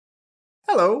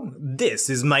Hello, this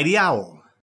is Mighty Owl.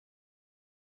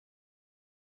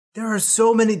 There are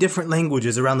so many different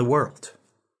languages around the world.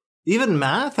 Even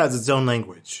math has its own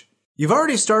language. You've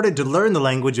already started to learn the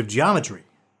language of geometry.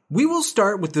 We will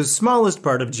start with the smallest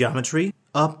part of geometry,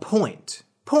 a point.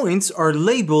 Points are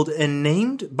labeled and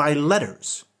named by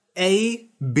letters. A,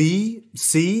 B,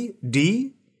 C,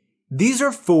 D. These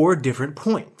are 4 different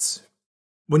points.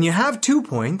 When you have 2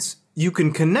 points, you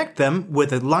can connect them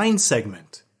with a line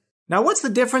segment. Now, what's the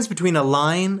difference between a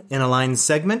line and a line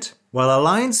segment? Well, a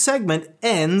line segment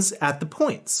ends at the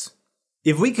points.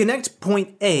 If we connect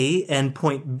point A and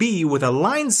point B with a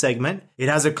line segment, it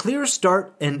has a clear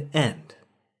start and end.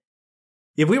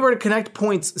 If we were to connect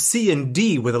points C and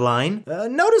D with a line,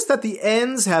 notice that the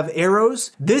ends have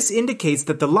arrows. This indicates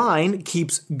that the line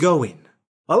keeps going.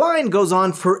 A line goes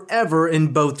on forever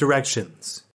in both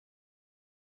directions.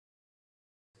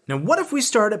 Now, what if we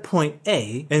start at point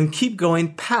A and keep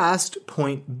going past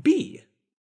point B?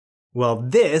 Well,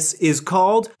 this is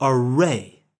called a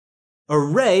ray. A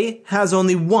ray has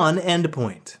only one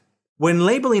endpoint. When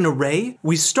labeling a ray,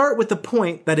 we start with the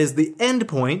point that is the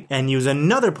endpoint and use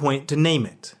another point to name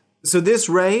it. So this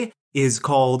ray is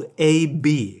called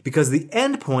AB because the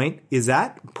endpoint is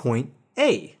at point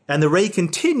A, and the ray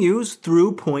continues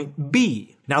through point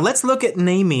B. Now let's look at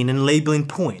naming and labeling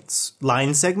points,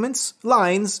 line segments,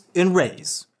 lines, and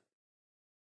rays.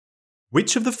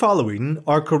 Which of the following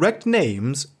are correct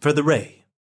names for the ray?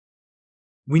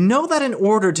 We know that in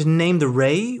order to name the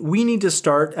ray, we need to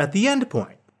start at the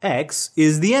endpoint. X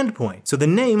is the endpoint, so the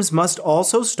names must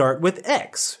also start with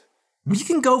X. We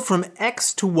can go from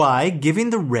X to Y, giving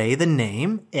the ray the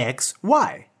name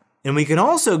XY. And we can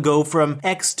also go from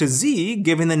X to Z,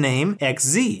 giving the name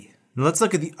XZ. Now let's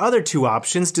look at the other 2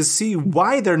 options to see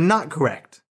why they're not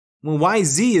correct. Well,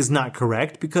 YZ is not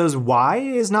correct because Y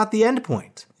is not the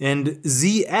endpoint. And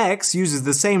ZX uses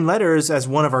the same letters as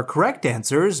one of our correct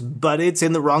answers, but it's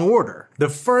in the wrong order. The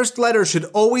first letter should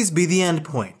always be the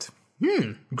endpoint.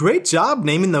 Great job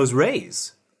naming those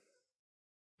rays.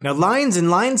 Now, lines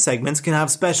and line segments can have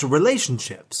special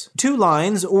relationships. 2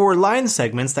 lines or line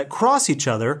segments that cross each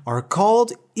other are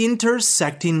called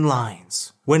intersecting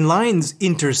lines. When lines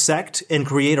intersect and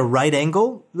create a right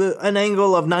angle, an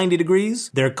angle of 90 degrees,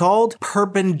 they're called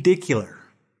perpendicular.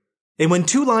 And when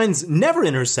 2 lines never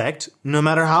intersect, no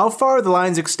matter how far the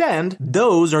lines extend,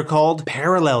 those are called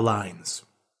parallel lines.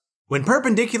 When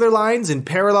perpendicular lines and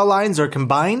parallel lines are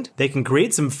combined, they can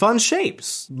create some fun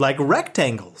shapes, like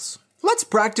rectangles. Let's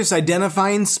practice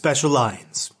identifying special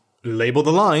lines. Label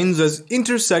the lines as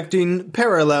intersecting,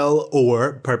 parallel,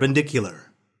 or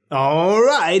perpendicular. All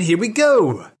right, here we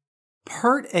go.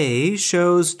 Part A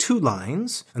shows 2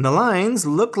 lines, and the lines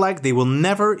look like they will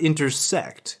never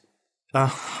intersect.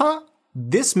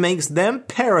 This makes them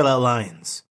parallel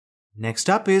lines.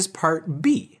 Next up is part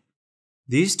B.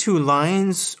 These 2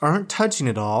 lines aren't touching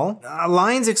at all.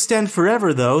 Lines extend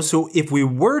forever though, so if we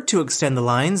were to extend the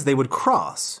lines, they would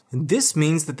cross. And this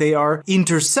means that they are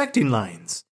intersecting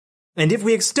lines. And if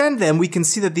we extend them, we can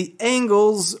see that the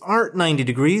angles aren't 90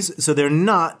 degrees, so they're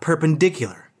not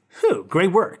perpendicular.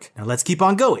 Great work. Now let's keep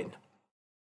on going.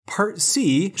 Part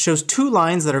C shows 2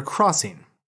 lines that are crossing.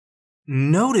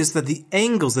 Notice that the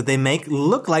angles that they make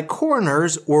look like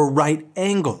corners or right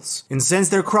angles. And since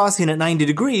they're crossing at 90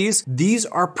 degrees, these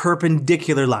are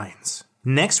perpendicular lines.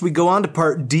 Next, we go on to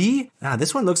part D.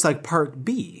 This one looks like part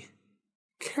B.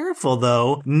 Careful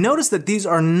though, notice that these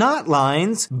are not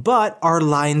lines, but are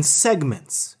line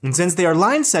segments. And since they are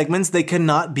line segments, they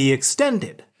cannot be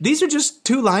extended. These are just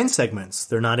 2 line segments.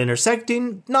 They're not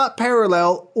intersecting, not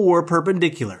parallel, or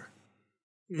perpendicular.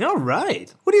 All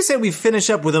right. What do you say we finish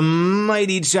up with a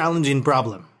mighty challenging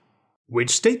problem? Which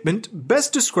statement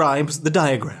best describes the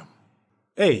diagram?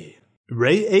 A.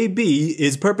 Ray AB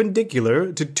is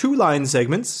perpendicular to 2 line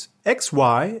segments,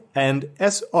 XY and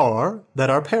SR, that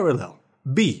are parallel.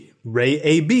 B. Ray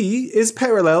AB is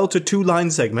parallel to 2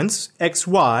 line segments,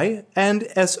 XY and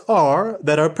SR,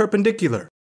 that are perpendicular.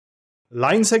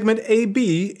 Line segment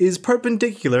AB is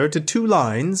perpendicular to 2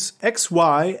 lines,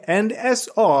 XY and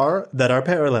SR, that are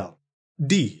parallel.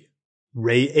 D.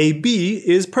 Ray AB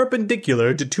is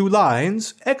perpendicular to 2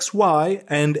 lines, XY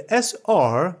and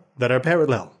SR, that are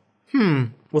parallel.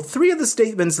 Well, 3 of the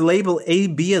statements label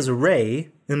AB as a ray,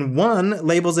 and 1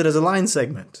 labels it as a line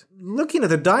segment. Looking at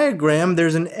the diagram,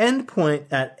 there's an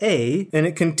endpoint at A, and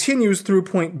it continues through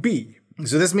point B.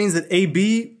 So this means that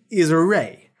AB is a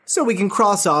ray. So we can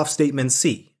cross off statement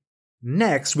C.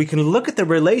 Next, we can look at the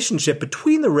relationship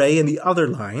between the ray and the other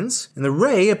lines, and the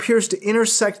ray appears to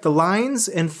intersect the lines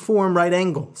and form right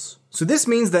angles. So this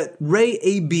means that ray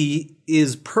AB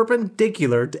is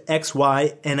perpendicular to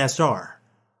XY and SR.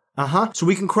 So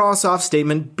we can cross off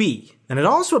statement B. And it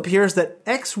also appears that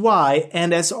XY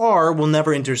and SR will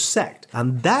never intersect.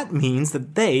 And that means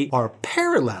that they are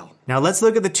parallel. Now let's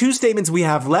look at the two statements we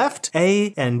have left,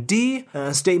 A and D.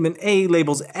 Statement A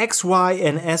labels XY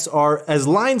and SR as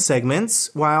line segments,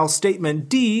 while statement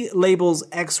D labels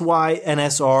XY and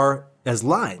SR as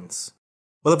lines.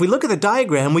 Well, if we look at the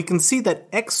diagram, we can see that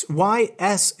X, Y,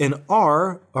 S, and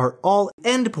R are all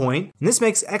endpoint, and this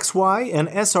makes X, Y, and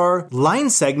SR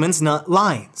line segments, not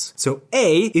lines. So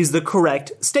A is the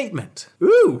correct statement.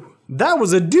 Ooh, that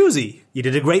was a doozy. You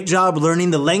did a great job learning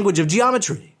the language of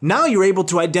geometry. Now you're able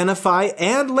to identify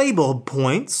and label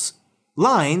points,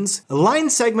 lines, line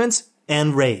segments,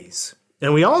 and rays.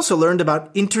 And we also learned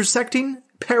about intersecting,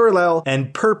 parallel,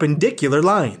 and perpendicular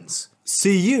lines.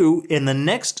 See you in the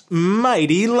next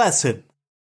Mighty lesson.